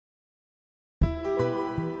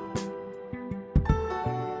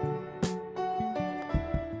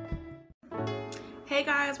Hey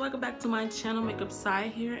guys, welcome back to my channel.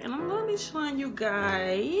 Makeupsyy here, and I'm going to be showing you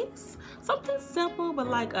guys something simple but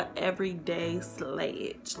like a everyday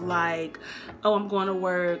slayage. Like, oh, I'm going to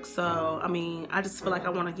work, so I just feel like I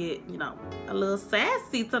want to get, a little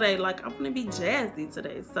sassy today. Like, I want to be jazzy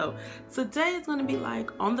today. So today is going to be like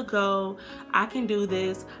on the go. I can do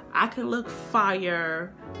this. I can look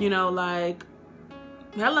fire. Like,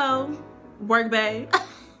 hello, work babe.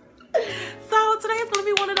 So today is gonna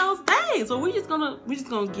be one of those days where we're just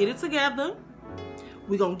gonna get it together.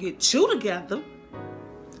 We're gonna get you together,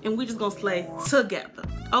 and we're just gonna slay together.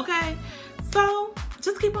 Okay? So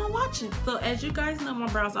just keep on watching. So as you guys know, my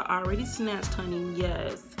brows are already snatched, honey.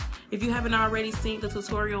 Yes. If you haven't already seen the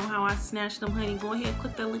tutorial on how I snatched them, honey, go ahead and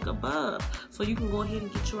click that link above so you can go ahead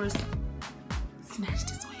and get yours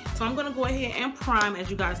snatched as well. So I'm gonna go ahead and prime. As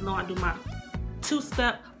you guys know, I do my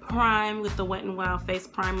two-step prime with the Wet n Wild face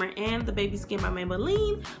primer and the Baby Skin by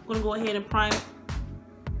Maybelline. I'm gonna go ahead and prime.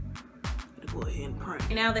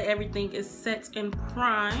 And now that everything is set and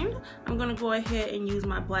primed, I'm gonna go ahead and use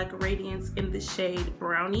my black Radiance in the shade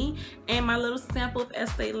Brownie and my little sample of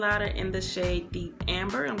Estee Lauder in the shade Deep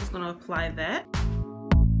Amber. I'm just gonna apply that.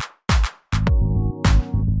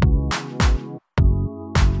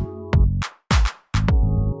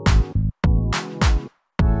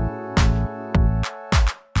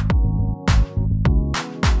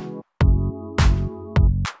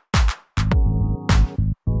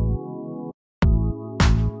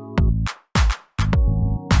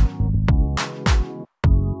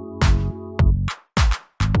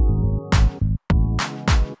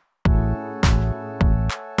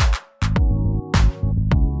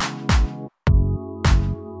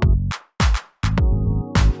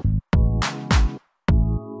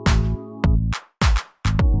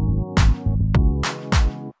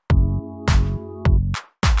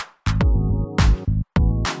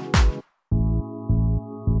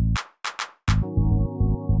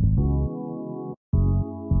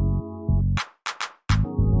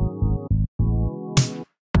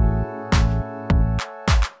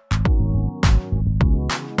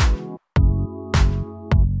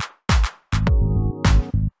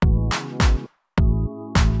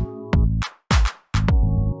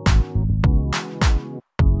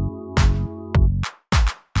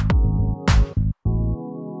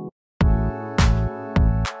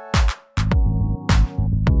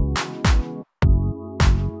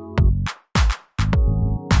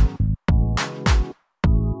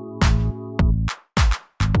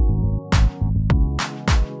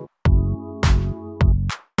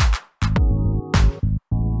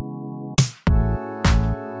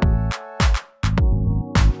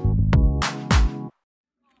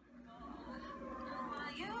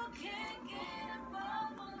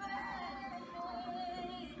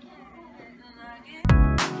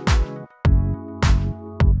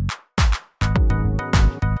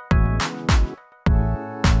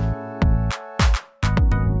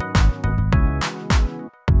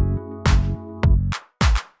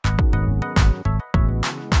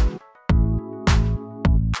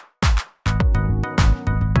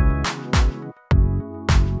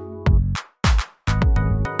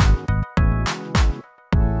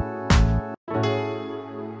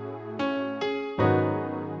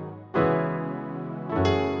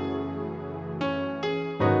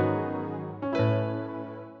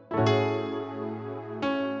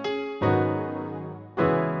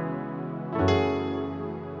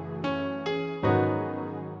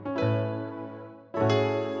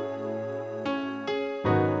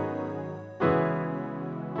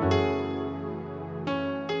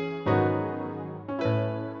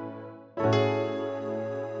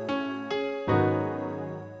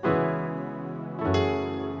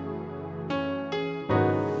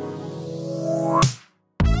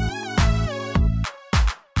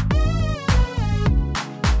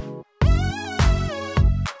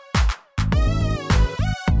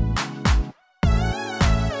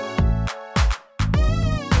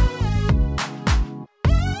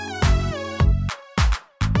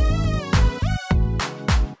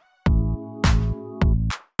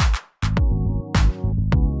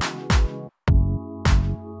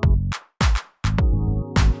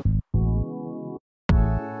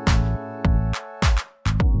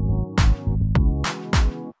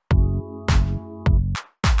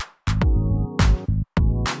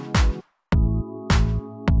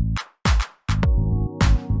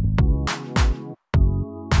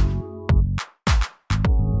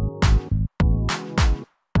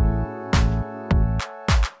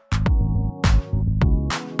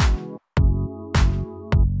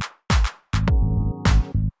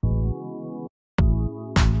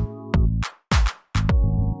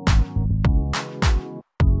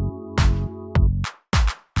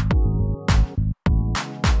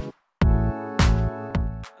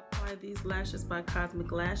 apply these lashes by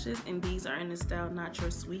Cosmic Lashes, and these are in the style Not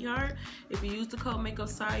Your Sweetheart. If you use the code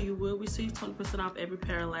Makeupsyy, you will receive 20% off every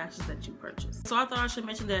pair of lashes that you purchase. So I thought I should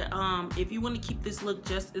mention that if you want to keep this look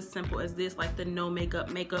just as simple as this, like the no makeup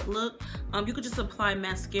look, you could just apply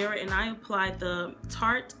mascara, and I applied the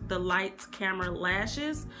Tarte the Lights Camera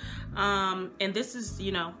Lashes, and this is,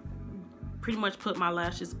 you know, pretty much put my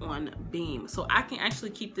lashes on beam, so I can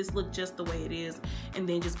actually keep this look just the way it is and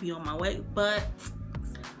then just be on my way. But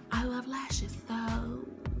I love lashes, so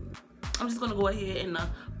I'm just gonna go ahead and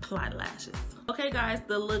apply lashes. Okay guys,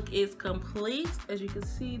 the look is complete. As you can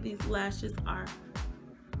see, these lashes are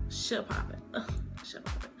shit popping.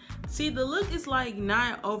 See, the look is like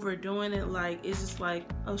not overdoing it, like it's just like,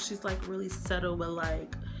 oh, she's like really subtle, but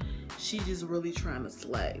like she's just really trying to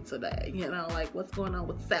slay today, you know, like what's going on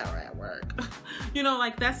with Sarah at work? You know,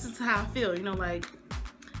 like that's just how I feel, you know, like,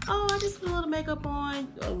 oh, I just put a little makeup on.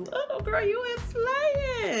 Oh girl, you is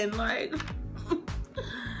slaying, like.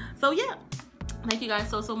 So yeah, thank you guys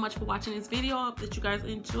so much for watching this video. I hope that you guys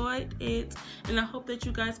enjoyed it, and I hope that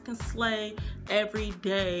you guys can slay every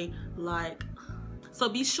day, like. So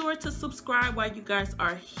be sure to subscribe while you guys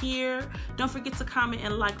are here. Don't forget to comment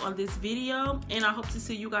and like on this video, and I hope to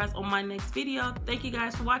see you guys on my next video. Thank you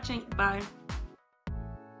guys for watching. Bye.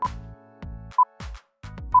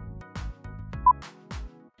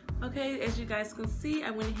 Okay, as you guys can see,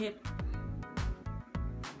 I went ahead